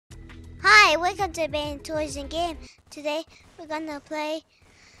Hi, welcome to Ben Toys and Game. Today we're gonna play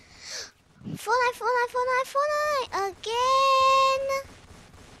Fortnite again.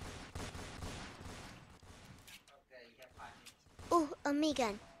 Ooh, a me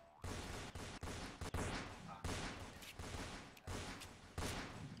gun.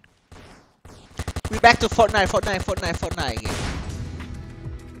 We back to Fortnite again.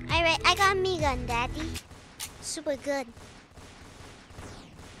 Alright, I got a me gun, Daddy. Super good.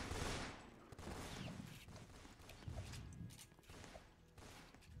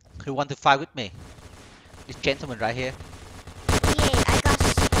 Who want to fight with me? This gentleman right here. Yay, I got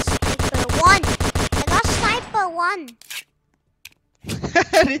sniper one. I got sniper one.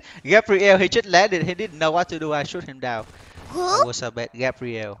 Gabriel, he just landed. He didn't know what to do. I shoot him down. Who? I was a bad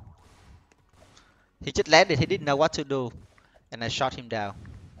Gabriel. He just landed. He didn't know what to do, and I shot him down.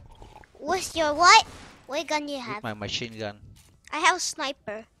 What's your what? What gun you With have? my machine gun. I have a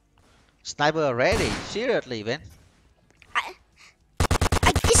sniper. Sniper already? Seriously, man?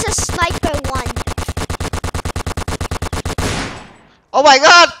 It's a sniper one. Oh my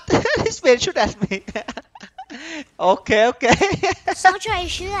God! This man shoot at me. Okay. Someone try to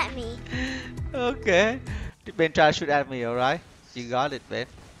shoot at me. Okay. This man try to shoot at me. All right. You got it, man.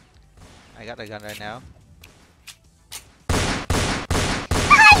 I got a gun right now.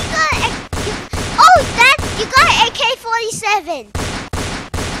 You got an AK-47.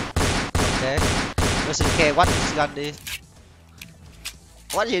 Okay. Doesn't care what this gun is.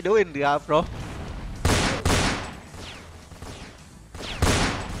 What are you doing, bro? Get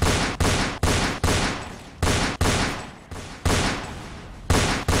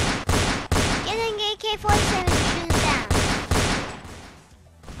an AK-47 and shoot him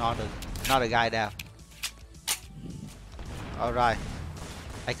down. Not a guy down. All right.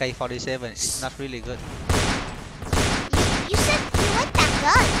 AK-47. It's not really good. You said you like that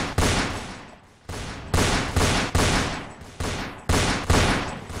gun.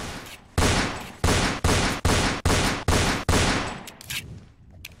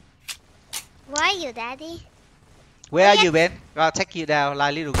 Where are you, Daddy? Where are you, Ben? I'll take you down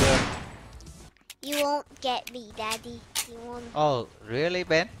like little girl. You won't get me, Daddy. You won't. Oh, really,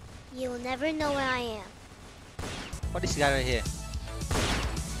 Ben? You'll never know where I am. What is this guy right here?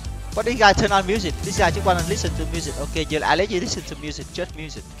 What this guy turn on music? This guy just wanna listen to music. Okay, I let you listen to music, just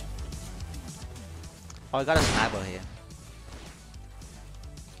music. Oh, I got a sniper here.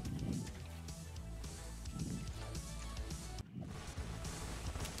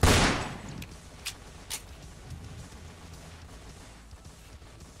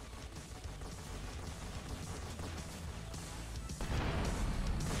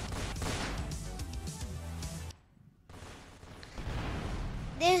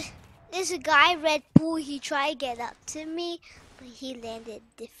 There's a guy, Red Bull, he tried to get up to me, but he landed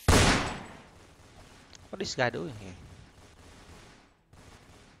different. What is this guy doing here?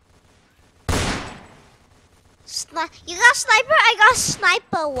 You got sniper? I got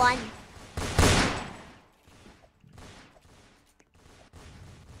sniper one.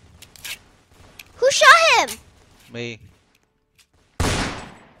 Who shot him? Me.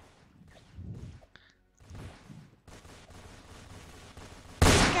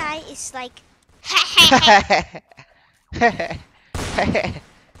 This guy is like. I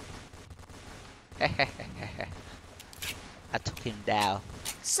took him down.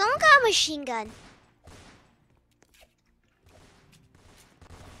 Someone got a machine gun.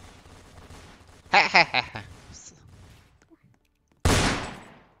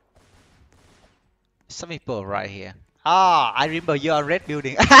 Some people right here. Ah, I remember you are red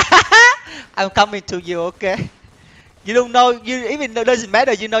building. I'm coming to you, okay? You don't know, you even though it doesn't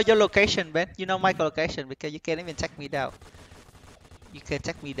matter, you know your location, man. You know my location because you can't even check me down. You can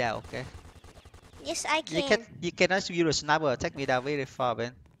check me down, okay? Yes, I can. You cannot use a sniper, take me down very far,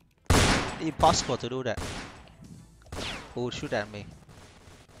 man. Impossible to do that. Who would shoot at me?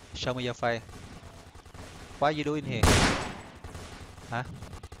 Show me your face. What are you doing here? Huh?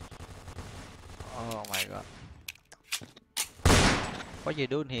 Oh my God. What are you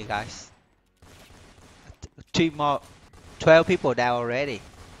doing here, guys? 12 people down already.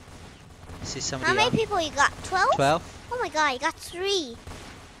 See somebody. How many people you got? 12? 12. Oh my god, you got 3.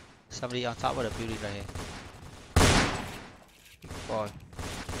 Somebody on top of the building right here. Big boy.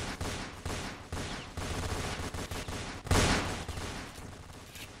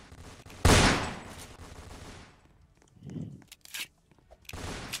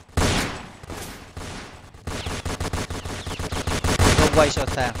 Don't waste your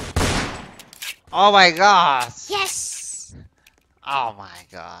time. Oh my God! Yes! Oh my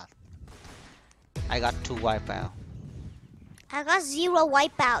God! I got 2 wipeout. I got 0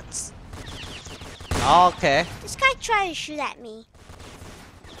 wipeouts. Okay. This guy tried to shoot at me.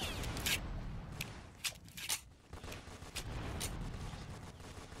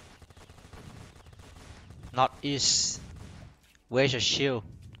 Northeast. Where's your shield?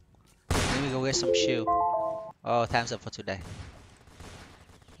 Let me go get some shield. Oh, time's up for today.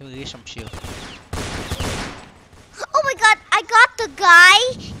 Let me get some shield. Oh my god, I got the guy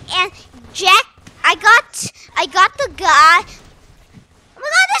and Jack. I got the guy. Oh my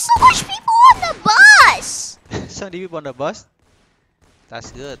god, there's so much people on the bus. So many people on the bus?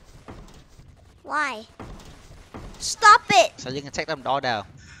 That's good. Why? Stop it. So you can take them all down.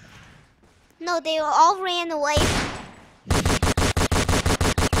 No, they all ran away.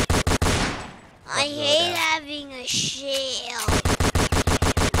 I hate having a shield.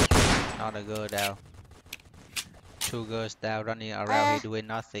 Not a girl down. 2 girls down running around here doing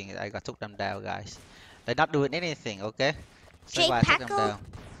nothing. I got took them down, guys. They're not doing anything, okay? So I took them down.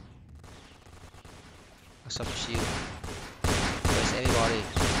 Some shield. Where's everybody?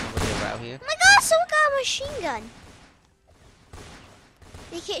 Nobody around here. Oh my god, someone got a machine gun.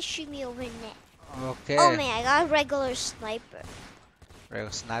 They can't shoot me over net. Okay. Oh man, I got a regular sniper.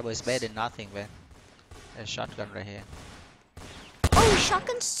 Regular sniper is better than nothing, man. There's a shotgun right here. Oh,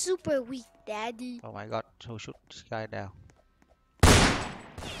 shotgun's super weak, daddy. Oh my god, who shoot this guy down?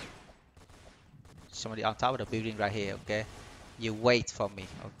 Somebody on top of the building right here, okay? You wait for me,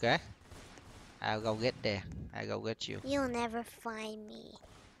 okay? I'll go get there. I'll go get you. You'll never find me.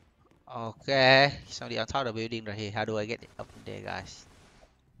 Okay. Somebody on top of the building right here. How do I get up there, guys?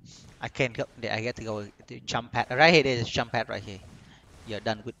 I can't go there. I get to go to jump pad. Right here, there's a jump pad right here. You're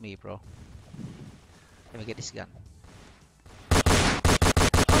done with me, bro. Let me get this gun.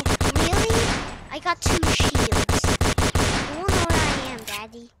 Oh, really? I got 2 shields. You won't know where I am,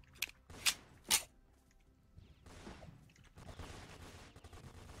 daddy.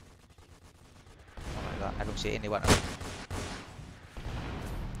 Oh my god, I don't see anyone.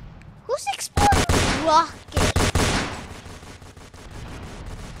 Who's exploding rocket?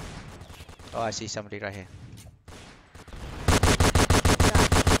 Oh, I see somebody right here.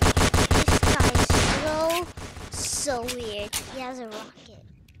 This guy is so weird. He has a rocket.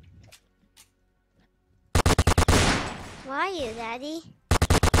 Where are you, daddy?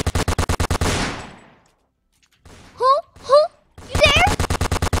 Who? You there?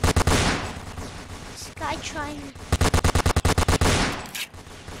 This guy trying.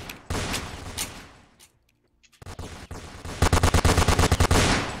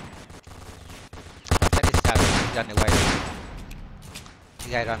 This guy run away. This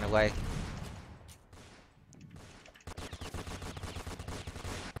guy run away.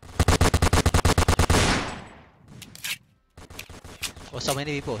 Oh, so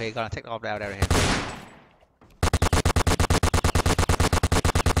many people here gonna take off down there here.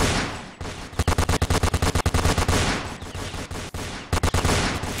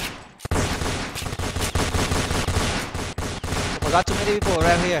 Oh my god, too many people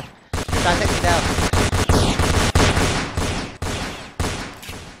around here. They're trying to take me down.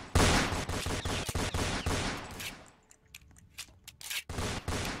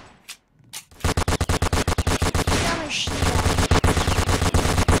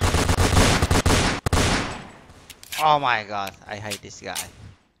 Oh my god, I hate this guy.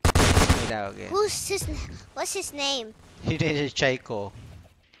 Take me down again. What's his name? He did Chaco.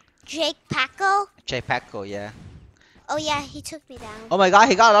 Jake Paco? Paco, yeah. Oh yeah, he took me down. Oh my god,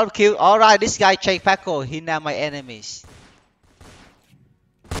 he got a lot of kills. Alright, this guy Paco, he now my enemies.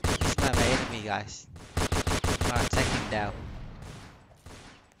 He's not my enemy, guys. Alright, take him down.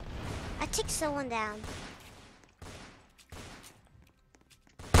 I took someone down.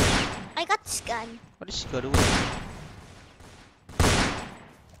 I got this gun. What is she gonna do?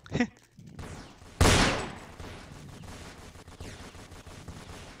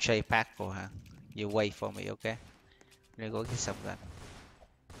 Paco, huh? You wait for me, okay? Let me go get some gun.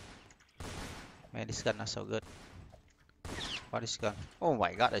 Man, this gun not so good. What is gun? Oh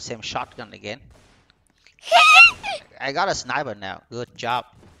my god, the same shotgun again. I got a sniper now. Good job.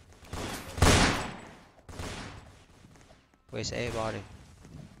 Where's everybody?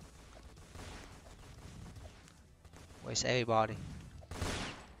 Where's everybody?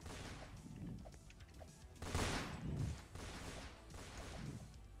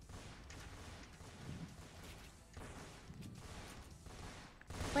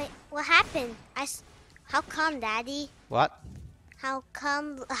 Wait, what happened? How come, Daddy? What? How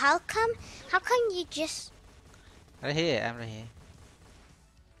come you just... Right here, I'm right here.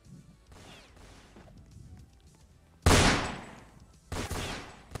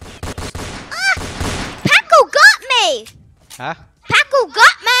 Ah! Paco got me! Huh? Paco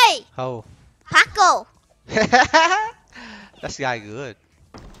got me! Oh. Paco. This guy good.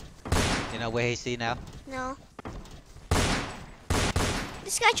 You know where he's now? No.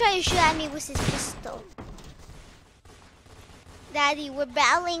 This guy tried to shoot at me with his pistol. Daddy, we're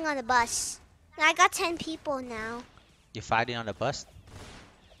battling on the bus. And I got 10 people now. You fighting on the bus?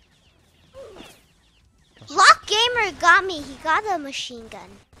 Lock Gamer got me. He got a machine gun.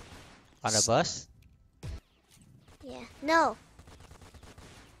 On the bus? Yeah. No.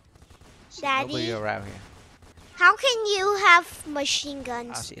 Daddy. Nobody around here. How can you have machine I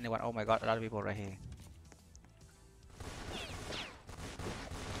guns? don't see anyone. Oh my god, a lot of people right here.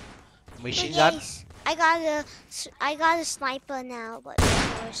 Machine gun? Yes. I got a sniper now, but no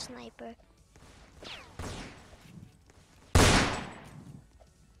more sniper.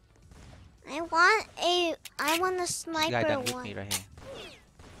 I want a This guy sniper done with one. me right here.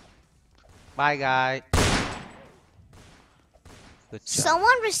 Bye guy. Good job.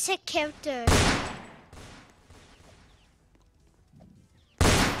 Someone reset character.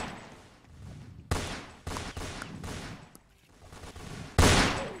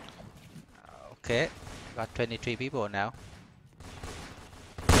 Okay, got 23 people now.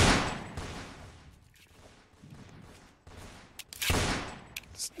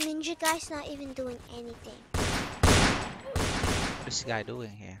 This ninja guy's not even doing anything. What is this guy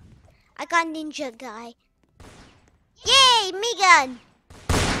doing here? I got ninja guy. Yay, me gun!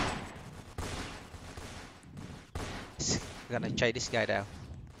 We're gonna chase this guy down.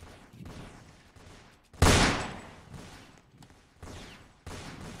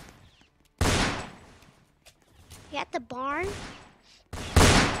 You at the barn?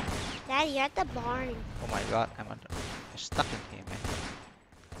 Daddy, you're at the barn. Oh my god, I'm stuck in here, man.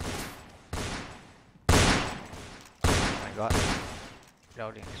 Oh my god.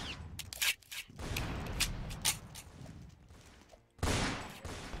 Loading.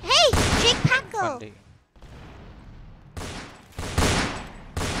 Hey, Jake Paco! Fundy.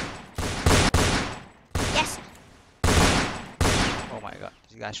 Yes. Oh my god,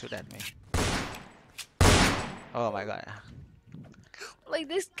 this guy shoot at me. Oh my god. Like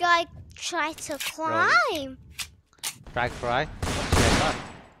this guy tried to climb. Try. What did I got?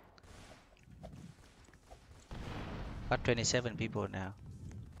 Got 27 people now.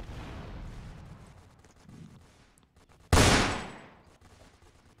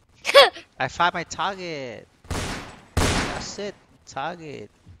 I found my target. That's it. Target.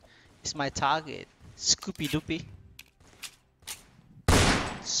 It's my target. Scoopy Doopy.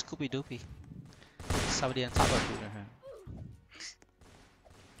 Scoopy Doopy. Somebody on top of you.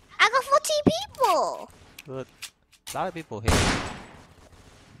 I got 14 people. Good. A lot of people here.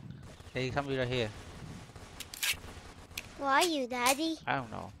 Hey, somebody right here. Where are you, Daddy? I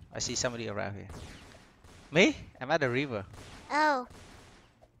don't know. I see somebody around here. Me? I'm at the river. Oh.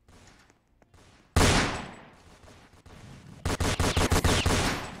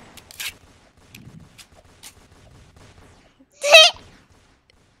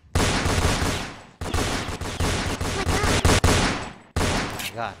 Oh my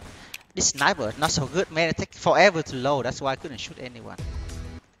god. This sniper is not so good, man. It takes forever to load. That's why I couldn't shoot anyone.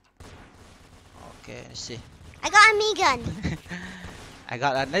 Okay, let's see. I got a me gun. I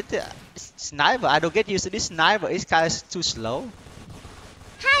got another sniper. I don't get used to this sniper. It's kind of too slow.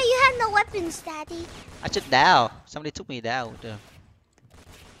 Hi, you have no weapons, Daddy. I just down. Somebody took me down.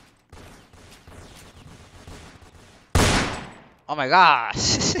 Oh my gosh.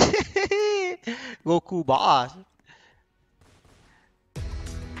 Goku boss.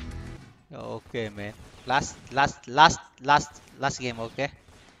 Okay, man. Last game, okay?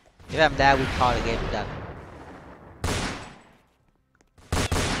 If I'm there, we call the game done.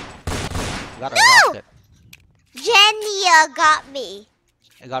 Got a No! rocket. Genia got me.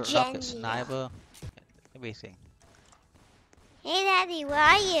 I got a rocket, Genius. sniper, everything. Hey, Daddy, where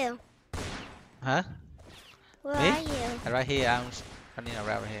are you? Huh? Where Me? are you? Right here, I'm running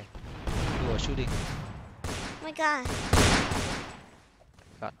around here. You are shooting. Oh my God.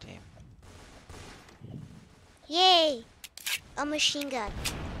 God damn. Yay. A machine gun.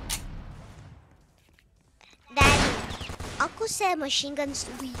 Daddy, Uncle said machine gun's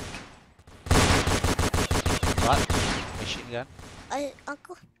weak. What? Machine gun?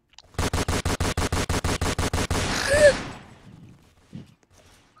 Uncle.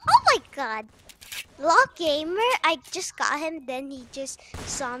 Oh my God. Lock Gamer, I just got him, then he just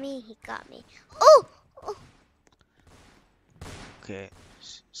saw me, he got me. Oh! Oh. Okay.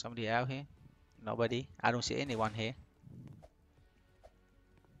 Somebody out here? Nobody? I don't see anyone here.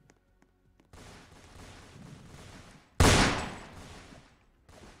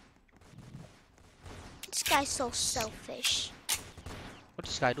 This guy's so selfish. What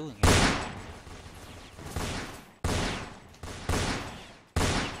is this guy doing here?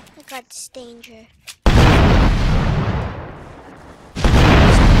 god, this danger.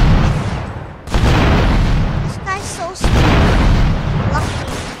 This guy's so lucky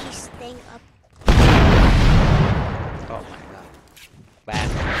he's staying up. Oh my god. Bad.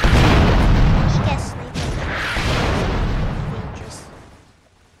 He gets sniped. Dangerous.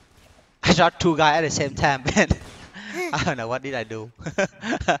 I shot two guys at the same time, man. I don't know what did I do.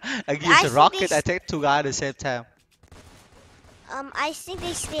 I used a rocket. I take two guys at the same time. I think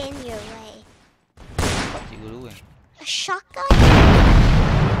they stay in your way. What you doing? A shotgun?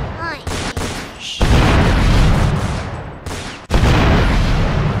 Nice.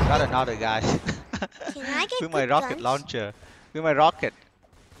 Got another guy. Can I get With my good rocket guns? launcher. With my rocket.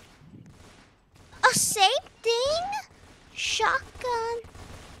 Oh, same thing? Shotgun.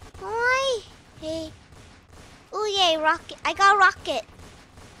 Why? Hey. Oh yay, rocket. I got rocket.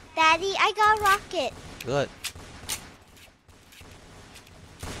 Daddy, I got rocket. Good.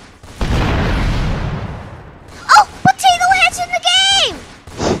 Oh, potato head's in the game!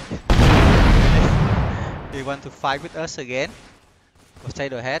 You want to fight with us again?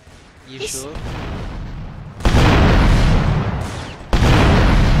 Potato head? You sure?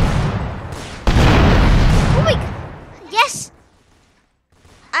 Oh my god. Yes.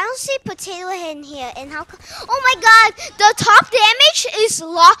 I don't see potato head in here. And how oh my god, the top damage is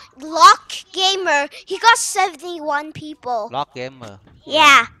Lock Gamer. He got 71 people. Lock gamer.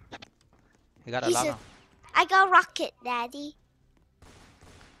 Yeah. You got a lot of. I got rocket, Daddy.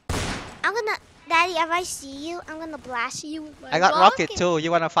 Daddy, if I see you, I'm gonna blast you with my I got rocket too.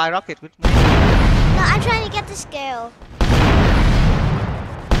 You wanna fight rocket with me? No, I'm trying to get this girl.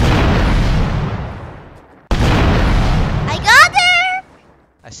 I got her!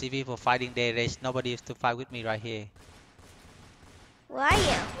 I see people fighting their race. Nobody is to fight with me right here. Where are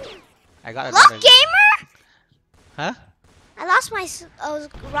you? I got Lock another. Gamer? Huh? I lost my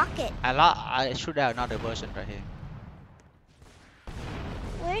rocket. I should have another version right here.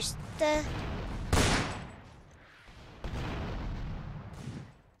 Where's the...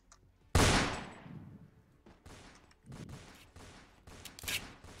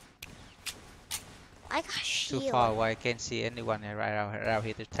 I got shield. Too far away. I can't see anyone right around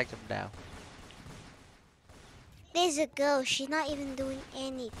here to take them down. There's a girl. She's not even doing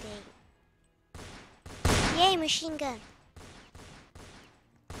anything. Yay, machine gun.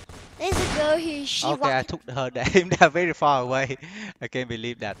 There's a girl here. Okay, I took her aim down very far away. I can't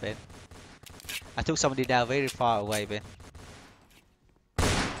believe that, man. I took somebody down very far away, man.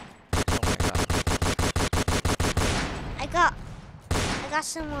 Oh my god. I got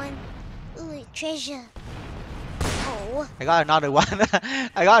someone. Ooh, treasure. Oh. I got another one.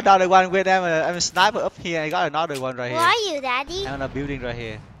 I got another one with them. I'm a sniper up here. I got another one right Where here. are you, Daddy? I'm on a building right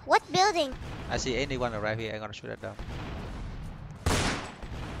here. What building? I see anyone right here. I'm gonna shoot at them.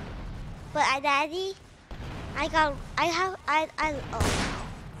 But Daddy, I got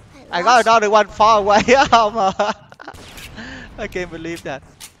got another one far away. I can't believe that.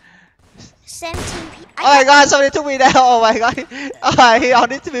 17 people. Oh my god, somebody took me down. Oh my god. Oh, here on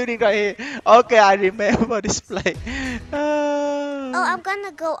this building right here. Okay, I remember this place. Oh, I'm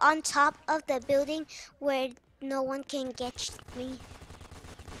gonna go on top of the building where no one can get me.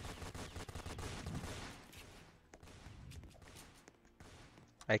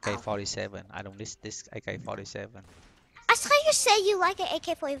 AK-47. I don't miss this AK-47. I thought you said you like an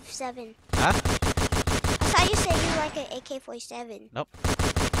AK-47. Huh? I thought you said you like an AK-47. Nope.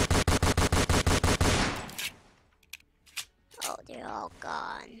 Oh, they're all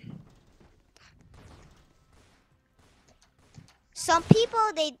gone. Some people,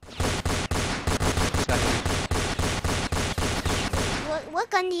 What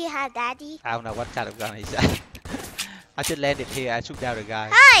gun do you have, Daddy? I don't know what kind of gun is that. I just landed here. I took down the guy.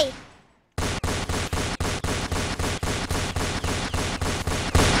 Hi!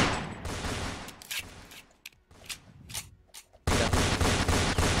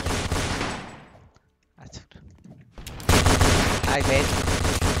 Hi, Ben.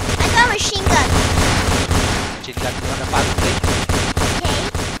 I got a machine gun. Machine gun, you wanna fight with me? Okay.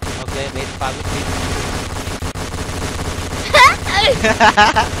 Okay, Ben, fight with me. Ben,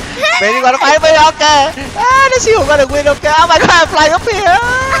 Ben, you wanna fight with me? Okay. Let's see who's gonna win, okay? Oh my god, I'm flying up here.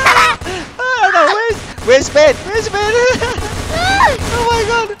 Oh no, where's Ben? Where's Ben? Oh my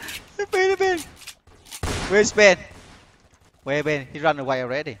god. Ben. Where's Ben? Where Ben? He ran away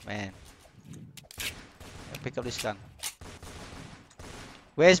already, man. Pick up this gun.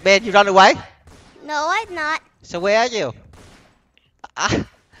 Where's Ben? You run away? No, I'm not. So where are you? I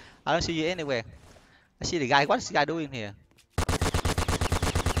don't see you anywhere. I see the guy. What's the guy doing here?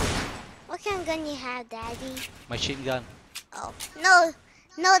 What kind of gun you have, Daddy? Machine gun. Oh, no.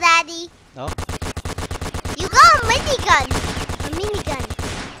 No, Daddy. No? You got a minigun. A minigun.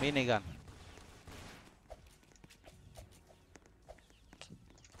 Minigun.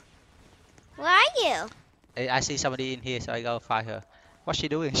 Where are you? Hey, I see somebody in here, so I go find her. What's she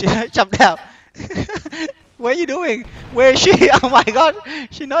doing? She jumped down. What are you doing? Where is she? Oh my god!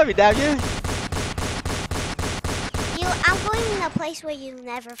 She knows me down here. I'm going in a place where you'll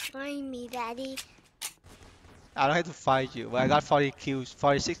never find me, Daddy. I don't have to fight you, but I got 40 kills,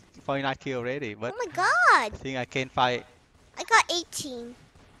 46, 49 kills already. But Oh my God. I think I can fight. I got 18.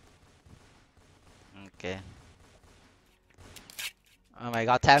 Okay. Oh my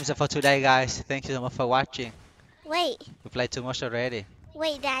god, time's up for today, guys. Thank you so much for watching. Wait. We played too much already.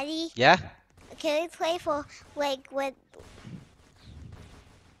 Wait, Daddy. Yeah? Can we play for like with?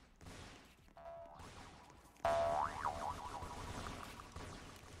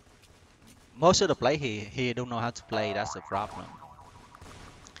 Most of the play he don't know how to play. That's the problem.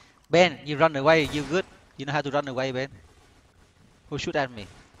 Ben, you run away. You good? You know how to run away, Ben? Who shoot at me?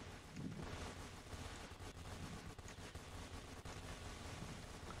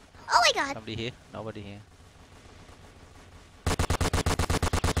 Oh my God. Somebody here? Nobody here.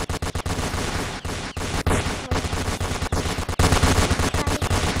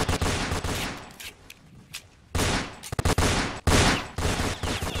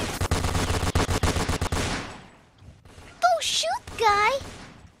 Don't shoot, guy.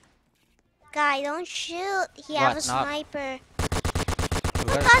 Guy, don't shoot. He have a Not? sniper. Who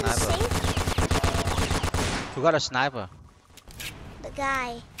I got got a the sniper? same. Who got a sniper? The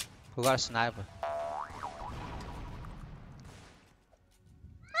guy. Who got a sniper?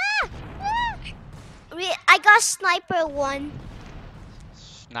 I got sniper one.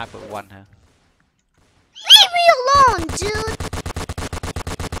 Sniper one, huh? Leave me alone, dude.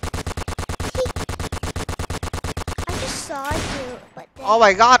 I just saw you, but then... Oh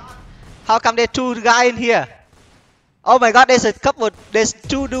my god! How come there two guys in here? Oh my god, there's a couple, there's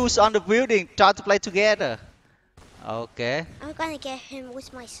two dudes on the building trying to play together. Okay. I'm gonna get him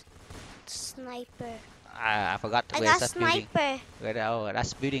with my sniper. I forgot I where's got that building. sniper. Oh,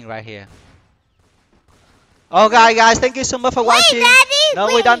 that's building right here. Okay, guys, thank you so much for watching. Daddy, No,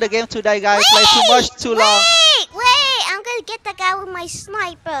 wait. we're done the game today, guys. Play too much, too long. Wait, I'm gonna get the guy with my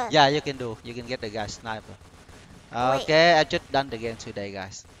sniper. Yeah, you can do. You can get the guy sniper. Wait. Okay, I just done the game today,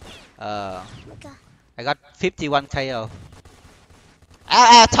 guys. Okay. I got 51 KO.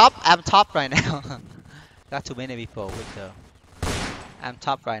 I'm top right now. Got too many people with the. I'm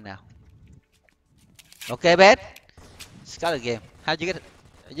top right now. Okay, Ben. Start the game. How'd you get it?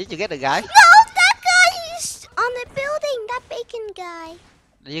 Did you get the guy? No, that guy is on the building. That bacon guy.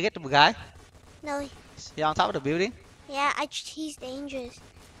 Did you get the guy? No, He on top of the building? yeah, he's dangerous.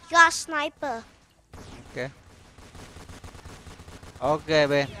 He got a sniper. Okay. Okay,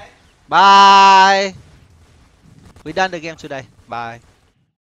 Ben. Bye. We done the game today. Bye.